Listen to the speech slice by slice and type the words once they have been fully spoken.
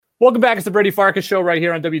Welcome back. It's the Brady Farkas Show right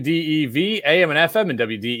here on WDEV, AM and FM, and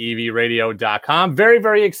WDEVradio.com. Very,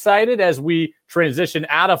 very excited as we transition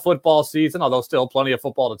out of football season, although still plenty of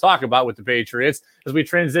football to talk about with the Patriots. As we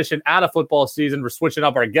transition out of football season, we're switching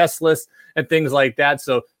up our guest list and things like that.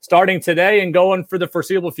 So starting today and going for the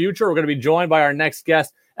foreseeable future, we're going to be joined by our next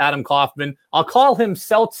guest, Adam Kaufman. I'll call him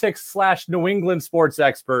Celtics/New England sports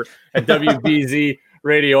expert at WBZ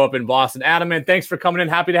Radio up in Boston. Adam, man, thanks for coming in.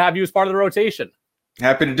 Happy to have you as part of the rotation.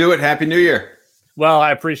 Happy to do it. Happy New Year. Well,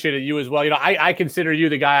 I appreciate it. You as well. You know, I consider you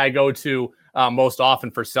the guy I go to most often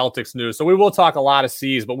for Celtics news. So we will talk a lot of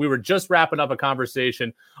C's, but we were just wrapping up a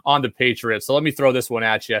conversation on the Patriots. So let me throw this one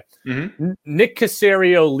at you. Mm-hmm. Nick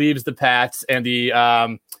Caserio leaves the Pats and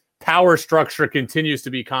the power structure continues to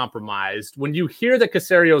be compromised. When you hear that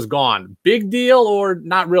Caserio's gone, big deal or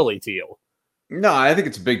not really to you? No, I think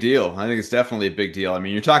it's a big deal. I think it's definitely a big deal. I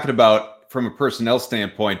mean, you're talking about, from a personnel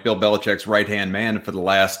standpoint, Bill Belichick's right-hand man for the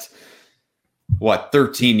last,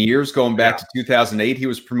 13 years, going back to 2008. He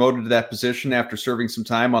was promoted to that position after serving some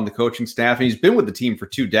time on the coaching staff, and he's been with the team for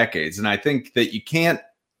 2 decades. And I think that you can't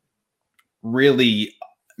really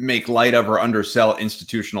make light of or undersell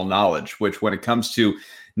institutional knowledge, which when it comes to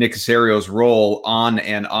Nick Caserio's role on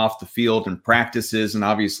and off the field and practices and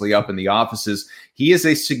obviously up in the offices, he is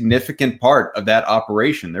a significant part of that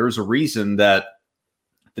operation. There is a reason that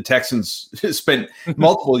the Texans spent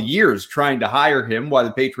multiple years trying to hire him, why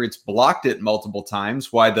the Patriots blocked it multiple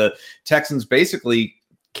times, why the Texans basically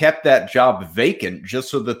kept that job vacant just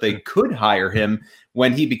so that they could hire him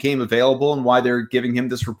when he became available, and why they're giving him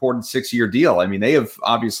this reported 6-year deal. I mean, they have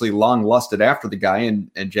obviously long lusted after the guy, and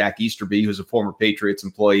Jack Easterby, who's a former Patriots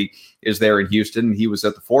employee, is there in Houston, and he was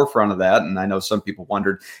at the forefront of that. And I know some people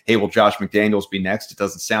wondered, hey, will Josh McDaniels be next? It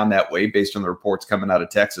doesn't sound that way based on the reports coming out of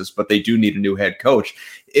Texas, but they do need a new head coach.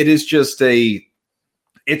 It is just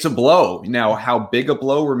it's a blow. Now, how big a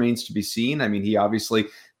blow remains to be seen. I mean, he obviously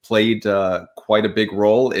played quite a big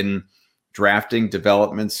role in drafting,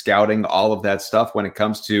 development, scouting, all of that stuff when it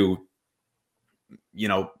comes to,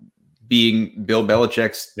 being Bill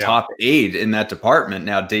Belichick's top aide in that department.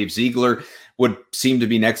 Now, Dave Ziegler would seem to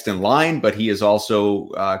be next in line, but he is also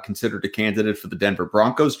considered a candidate for the Denver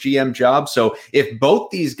Broncos GM job. So if both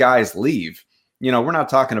these guys leave, we're not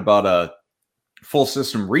talking about a full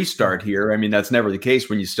system restart here. I mean, that's never the case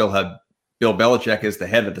when you still have Bill Belichick is the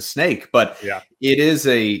head of the snake, but it is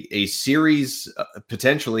a series,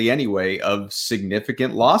 potentially anyway, of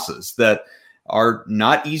significant losses that are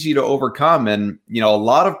not easy to overcome. And, a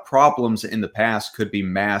lot of problems in the past could be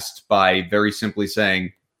masked by very simply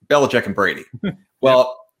saying Belichick and Brady.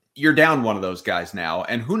 Well, you're down one of those guys now,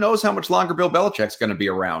 and who knows how much longer Bill Belichick's going to be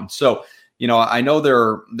around. So, I know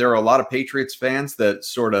there are a lot of Patriots fans that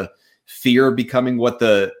sort of fear becoming what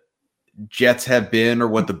the Jets have been or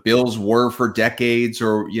what the Bills were for decades,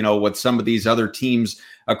 or, what some of these other teams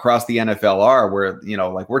across the NFL are, where,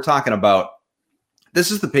 like we're talking about,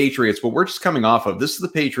 this is the Patriots, what we're just coming off of. This is the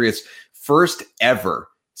Patriots' first ever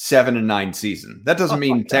 7-9 season. That doesn't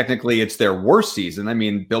mean technically it's their worst season. I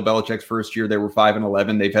mean, Bill Belichick's first year, they were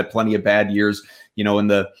 5-11. They've had plenty of bad years, in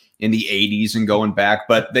the 80s and going back,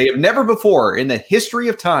 but they have never before in the history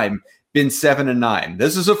of time been 7-9.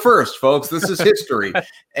 This is a first, folks. This is history.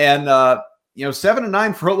 And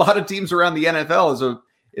 7-9 for a lot of teams around the NFL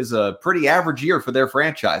is a pretty average year for their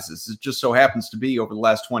franchises. It just so happens to be, over the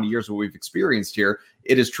last 20 years, what we've experienced here,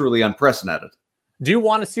 it is truly unprecedented. Do you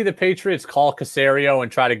want to see the Patriots call Caserio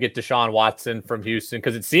and try to get Deshaun Watson from Houston?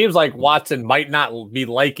 Because it seems like Watson might not be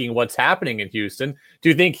liking what's happening in Houston. Do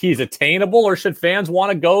you think he's attainable, or should fans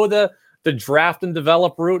want to go the draft and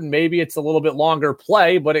develop route, and maybe it's a little bit longer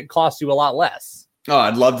play, but it costs you a lot less? Oh,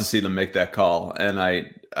 I'd love to see them make that call. And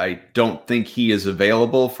I don't think he is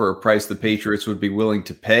available for a price the Patriots would be willing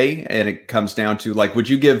to pay. And it comes down to, would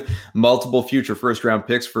you give multiple future first-round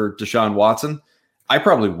picks for Deshaun Watson? I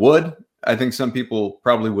probably would. I think some people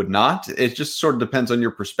probably would not. It just sort of depends on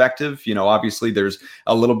your perspective. Obviously there's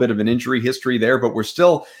a little bit of an injury history there, but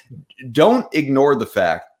don't ignore the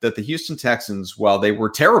fact that the Houston Texans, while they were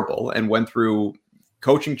terrible and went through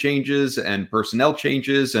coaching changes and personnel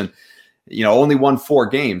changes and, only won 4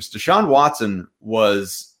 games, Deshaun Watson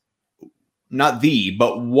was not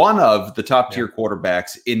but one of the top tier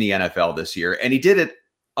quarterbacks in the NFL this year. And he did it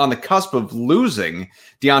on the cusp of losing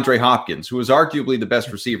DeAndre Hopkins, who was arguably the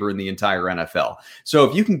best receiver in the entire NFL. So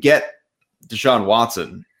if you can get Deshaun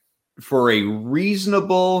Watson for a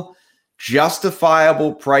reasonable,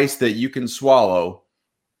 justifiable price that you can swallow,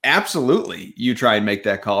 absolutely you try and make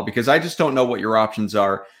that call, because I just don't know what your options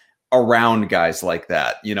are around guys like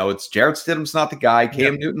that. It's Jarrett Stidham's not the guy.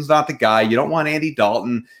 Cam Newton's not the guy. You don't want Andy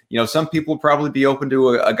Dalton. Some people would probably be open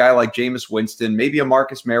to a guy like Jameis Winston. Maybe a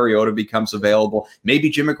Marcus Mariota becomes available. Maybe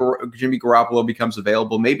Jimmy Garoppolo becomes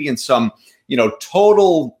available. Maybe in some,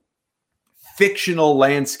 total fictional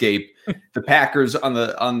landscape, the Packers on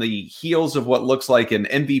the heels of what looks like an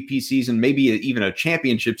MVP season, maybe even a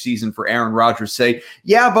championship season for Aaron Rodgers, say,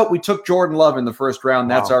 yeah, but we took Jordan Love in the first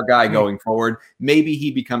round. That's our guy going forward. Maybe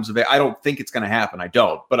he becomes available. I don't think it's going to happen. I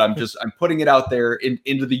don't, but I'm putting it out there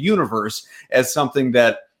into the universe as something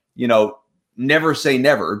that, never say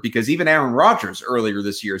never, because even Aaron Rodgers earlier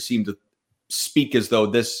this year seemed to speak as though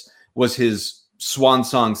this was his swan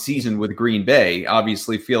song season with Green Bay,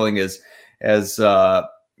 obviously feeling as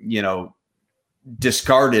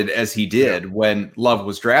discarded as he did when Love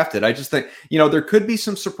was drafted. I just think, there could be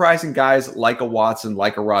some surprising guys like a Watson,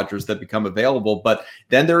 like a Rodgers that become available. But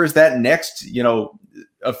then there is that next,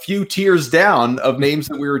 a few tiers down of names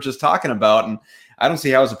that we were just talking about. And I don't see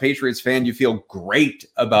how, as a Patriots fan, you feel great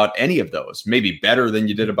about any of those. Maybe better than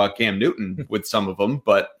you did about Cam Newton with some of them,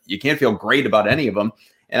 but you can't feel great about any of them.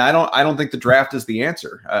 And I don't think the draft is the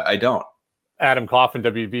answer. I don't. Adam Kaufman,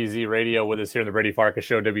 WBZ Radio, with us here in the Brady Farkas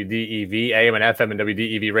Show, WDEV, AM and FM, and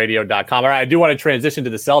WDEVradio.com. All right, I do want to transition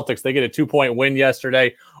to the Celtics. They get a 2-point win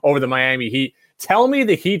yesterday over the Miami Heat. Tell me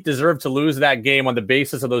the Heat deserve to lose that game on the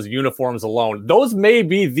basis of those uniforms alone. Those may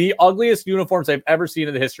be the ugliest uniforms I've ever seen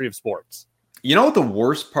in the history of sports. You know what the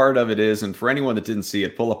worst part of it is? And for anyone that didn't see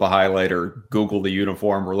it, pull up a highlight or Google the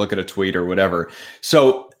uniform or look at a tweet or whatever.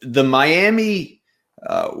 So the Miami...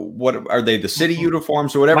 what are they? The city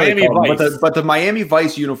uniforms or whatever Miami they call Vice. them. But the Miami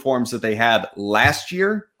Vice uniforms that they had last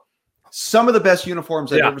year, some of the best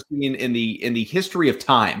uniforms I've ever seen in the history of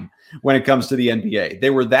time when it comes to the NBA. They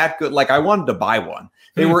were that good. Like, I wanted to buy one.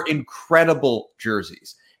 They were incredible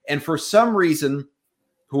jerseys. And for some reason,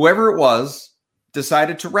 whoever it was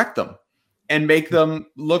decided to wreck them and make them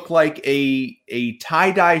look like a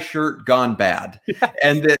tie-dye shirt gone bad.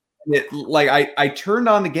 And I turned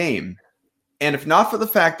on the game. And if not for the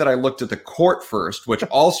fact that I looked at the court first, which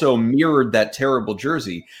also mirrored that terrible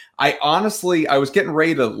jersey, I was getting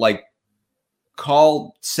ready to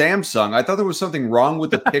call Samsung. I thought there was something wrong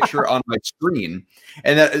with the picture on my screen.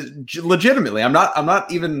 And that, legitimately, I'm not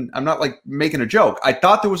making a joke. I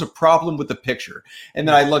thought there was a problem with the picture. And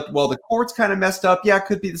then I looked, well, the court's kind of messed up. Yeah, it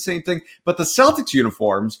could be the same thing. But the Celtics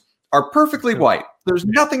uniforms are perfectly white. There's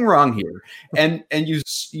nothing wrong here. And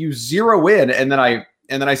you zero in, and then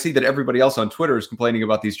I see that everybody else on Twitter is complaining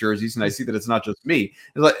about these jerseys, and I see that it's not just me.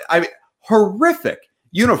 Horrific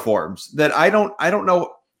uniforms that I don't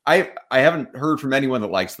know. I haven't heard from anyone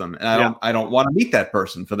that likes them, and I don't want to meet that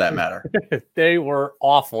person for that matter. They were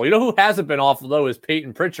awful. You know who hasn't been awful though is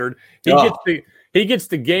Payton Pritchard. He gets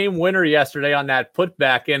the game winner yesterday on that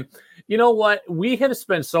putback. And you know what? We have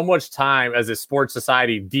spent so much time as a sports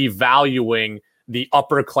society devaluing the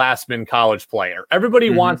upperclassman college player. Everybody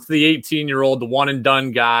wants the 18-year-old, the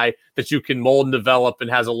one-and-done guy that you can mold and develop and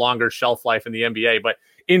has a longer shelf life in the NBA. But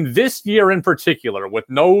in this year in particular, with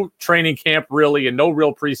no training camp really and no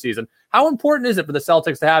real preseason, how important is it for the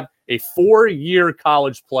Celtics to have a 4-year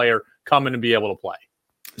college player come in and be able to play?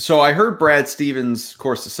 So I heard Brad Stevens, of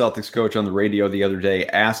course, the Celtics coach, on the radio the other day,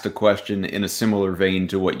 asked a question in a similar vein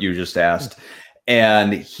to what you just asked.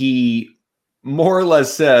 And he more or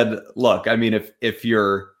less said, look, I mean, if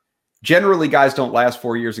you're generally, guys don't last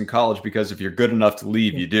 4 years in college, because if you're good enough to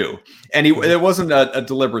leave, you do. And it wasn't a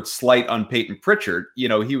deliberate slight on Payton Pritchard.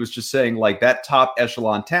 He was just saying, that top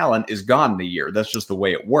echelon talent is gone in a year. That's just the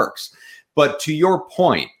way it works. But to your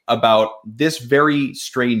point about this very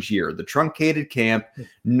strange year, the truncated camp,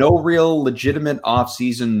 no real legitimate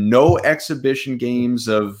offseason, no exhibition games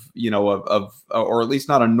or at least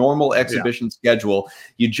not a normal exhibition schedule.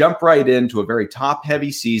 You jump right into a very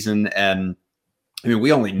top-heavy season, and I mean,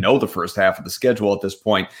 we only know the first half of the schedule at this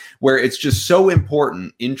point, where it's just so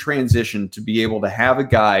important in transition to be able to have a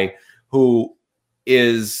guy who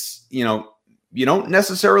is, you don't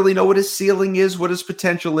necessarily know what his ceiling is, what his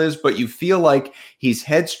potential is, but you feel like he's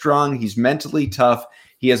headstrong, he's mentally tough,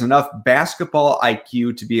 he has enough basketball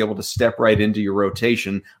IQ to be able to step right into your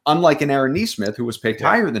rotation. Unlike an Aaron Nesmith, who was picked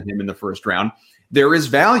higher than him in the first round, there is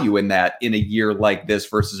value in that in a year like this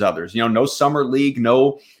versus others. No summer league,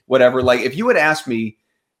 no whatever. If you had asked me,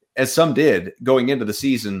 as some did going into the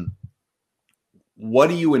season, what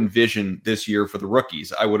do you envision this year for the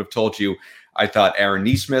rookies? I would have told you, I thought Aaron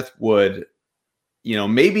Nesmith would,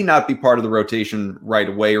 maybe not be part of the rotation right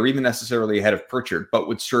away or even necessarily ahead of Pritchard, but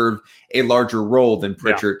would serve a larger role than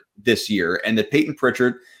Pritchard this year. And that Payton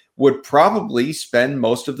Pritchard would probably spend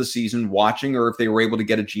most of the season watching, or if they were able to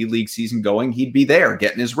get a G League season going, he'd be there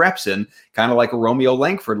getting his reps in, kind of like a Romeo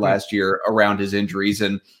Langford last year around his injuries,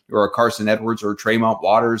 or a Carson Edwards or Tremont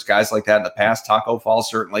Waters, guys like that in the past, Taco Fall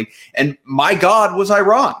certainly. And my God, was I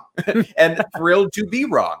wrong and thrilled to be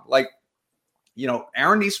wrong. Like,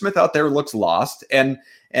 Aaron Nesmith out there looks lost and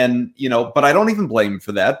but I don't even blame him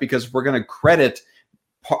for that, because we're going to credit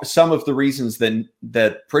some of the reasons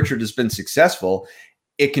that Pritchard has been successful.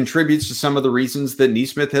 It contributes to some of the reasons that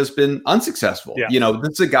Nesmith has been unsuccessful. Yeah.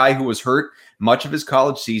 This is a guy who was hurt much of his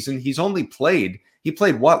college season. He played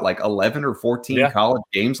what, like 11 or 14 college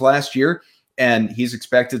games last year, and he's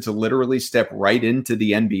expected to literally step right into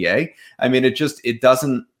the NBA. I mean,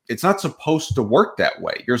 it's not supposed to work that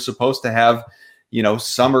way. You're supposed to have,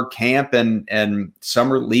 summer camp and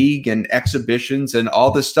summer league and exhibitions and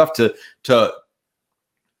all this stuff to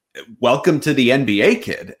welcome to the NBA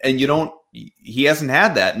kid. And he hasn't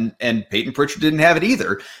had that. And Payton Pritchard didn't have it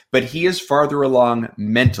either, but he is farther along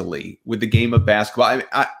mentally with the game of basketball.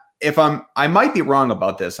 I might be wrong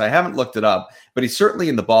about this. I haven't looked it up, but he's certainly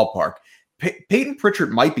in the ballpark. Payton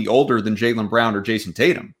Pritchard might be older than Jaylen Brown or Jason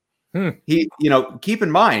Tatum. He, keep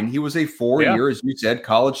in mind, he was a 4-year, as you said,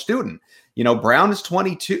 college student. Brown is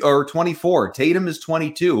 22 or 24. Tatum is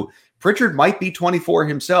 22. Pritchard might be 24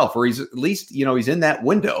 himself, or he's at least, he's in that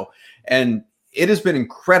window. And it has been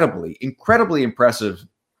incredibly, incredibly impressive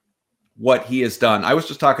what he has done. I was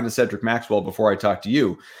just talking to Cedric Maxwell before I talked to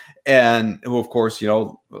you, and who, of course,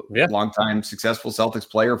 longtime successful Celtics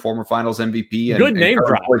player, former Finals MVP. Good name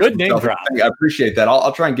drop. I appreciate that.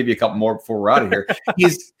 I'll try and give you a couple more before we're out of here.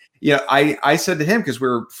 He's, I said to him, because we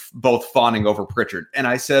were both fawning over Pritchard, and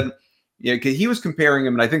I said, he was comparing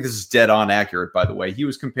him, and I think this is dead on accurate, by the way. He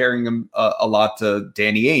was comparing him a lot to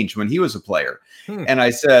Danny Ainge when he was a player. And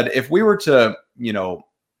I said, if we were to,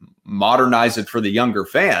 modernize it for the younger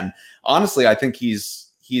fan, honestly, I think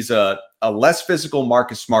he's a less physical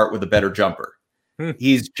Marcus Smart with a better jumper.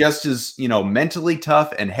 He's just as, mentally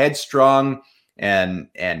tough and headstrong and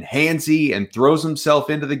handsy, and throws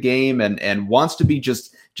himself into the game and wants to be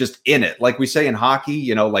just in it. Like we say in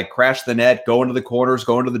hockey, like crash the net, go into the corners,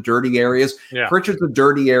 go into the dirty areas. Yeah. Pritchard's a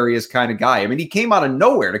dirty areas kind of guy. I mean, he came out of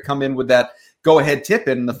nowhere to come in with that go-ahead tip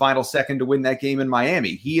in the final second to win that game in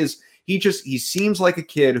Miami. He seems like a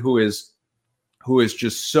kid who is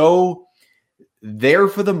just so there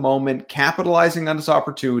for the moment, capitalizing on this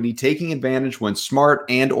opportunity, taking advantage when Smart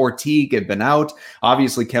and Teague have been out.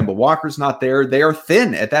 Obviously, Kemba Walker's not there. They are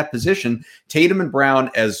thin at that position. Tatum and Brown,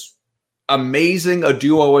 as amazing a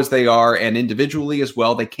duo as they are, and individually as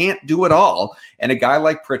well, they can't do it all. And a guy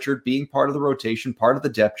like Pritchard, being part of the rotation, part of the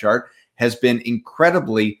depth chart, has been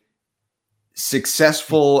incredibly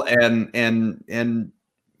successful and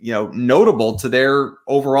notable to their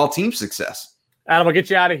overall team success. Adam, I'll get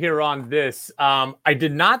you out of here on this. I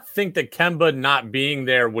did not think that Kemba not being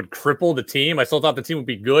there would cripple the team. I still thought the team would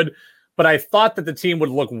be good, but I thought that the team would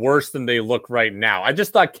look worse than they look right now. I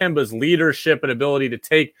just thought Kemba's leadership and ability to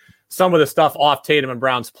take some of the stuff off Tatum and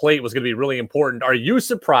Brown's plate was going to be really important. Are you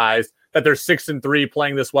surprised that they're 6-3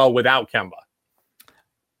 playing this well without Kemba?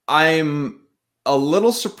 I'm a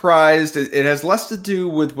little surprised. It has less to do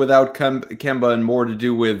without Kemba and more to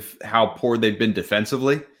do with how poor they've been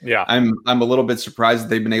defensively. Yeah, I'm a little bit surprised that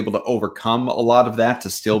they've been able to overcome a lot of that to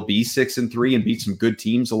still be 6-3 and beat some good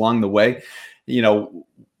teams along the way.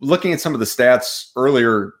 Looking at some of the stats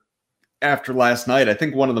earlier after last night, I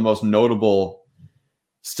think one of the most notable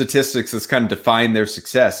statistics that's kind of defined their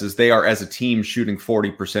success is they are, as a team, shooting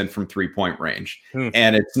 40% from 3-point range.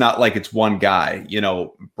 And it's not like it's one guy,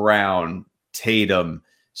 Brown, Tatum,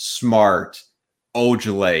 Smart,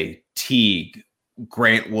 Ojale, Teague,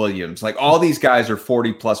 Grant Williams, like all these guys are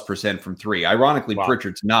 40+% from three. Ironically, wow.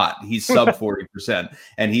 Pritchard's not. He's sub 40%,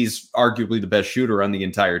 and he's arguably the best shooter on the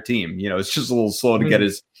entire team. It's just a little slow to get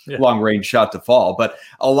his long range shot to fall. But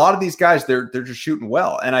a lot of these guys, they're just shooting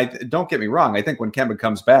well. And don't get me wrong, I think when Kemba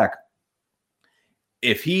comes back,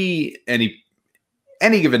 if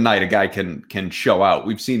any given night, a guy can show out.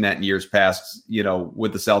 We've seen that in years past,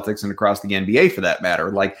 with the Celtics and across the NBA for that matter.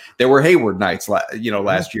 Like there were Hayward nights,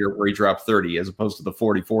 last year where he dropped 30 as opposed to the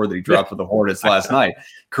 44 that he dropped for the Hornets last night.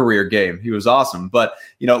 Career game. He was awesome. But,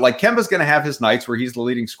 like Kemba's going to have his nights where he's the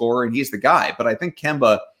leading scorer and he's the guy. But I think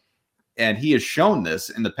Kemba, and he has shown this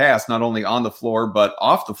in the past, not only on the floor, but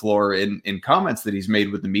off the floor in comments that he's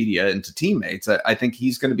made with the media and to teammates. I think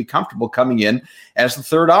he's going to be comfortable coming in as the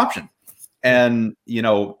third option. And,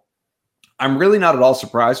 I'm really not at all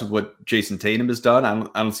surprised with what Jason Tatum has done.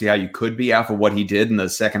 I don't see how you could be after what he did in the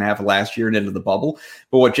second half of last year and into the bubble.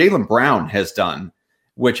 But what Jaylen Brown has done,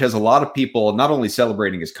 which has a lot of people not only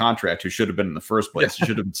celebrating his contract, who should have been in the first place,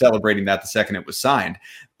 should have been celebrating that the second it was signed,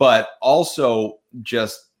 but also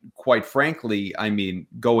just quite frankly, I mean,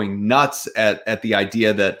 going nuts at the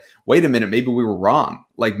idea that, wait a minute, maybe we were wrong.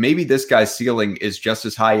 Like maybe this guy's ceiling is just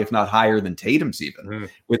as high, if not higher than Tatum's even,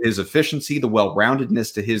 with his efficiency, the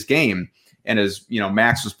well-roundedness to his game. And as,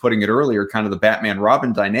 Max was putting it earlier, kind of the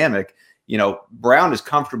Batman-Robin dynamic, Brown is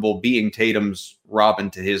comfortable being Tatum's Robin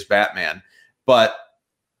to his Batman, but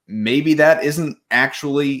maybe that isn't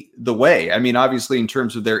actually the way. I mean, obviously in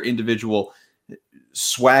terms of their individual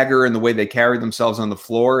swagger and the way they carry themselves on the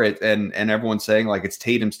floor, and everyone's saying like it's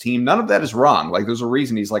Tatum's team. None of that is wrong. Like there's a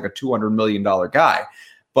reason he's like a $200 million guy,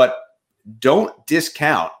 but don't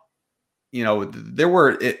discount, there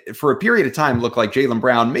were for a period of time looked like Jaylen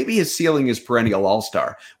Brown, maybe his ceiling is perennial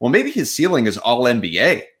all-star. Well, maybe his ceiling is all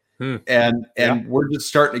NBA. And we're just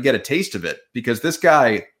starting to get a taste of it because this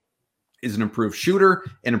guy is an improved shooter,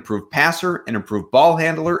 an improved passer, an improved ball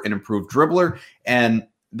handler, an improved dribbler, and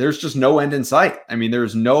there's just no end in sight. I mean,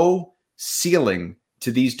 there's no ceiling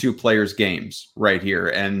to these two players' games right here.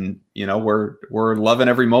 And, we're loving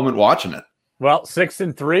every moment watching it. Well,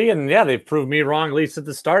 6-3, and they've proved me wrong, at least at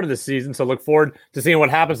the start of the season. So look forward to seeing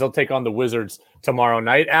what happens. They'll take on the Wizards tomorrow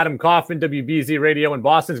night. Adam Kaufman, WBZ Radio in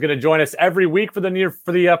Boston, is going to join us every week for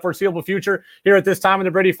the foreseeable future here at this time in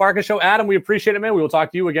the Brady Farkas Show. Adam, we appreciate it, man. We will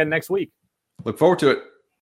talk to you again next week. Look forward to it.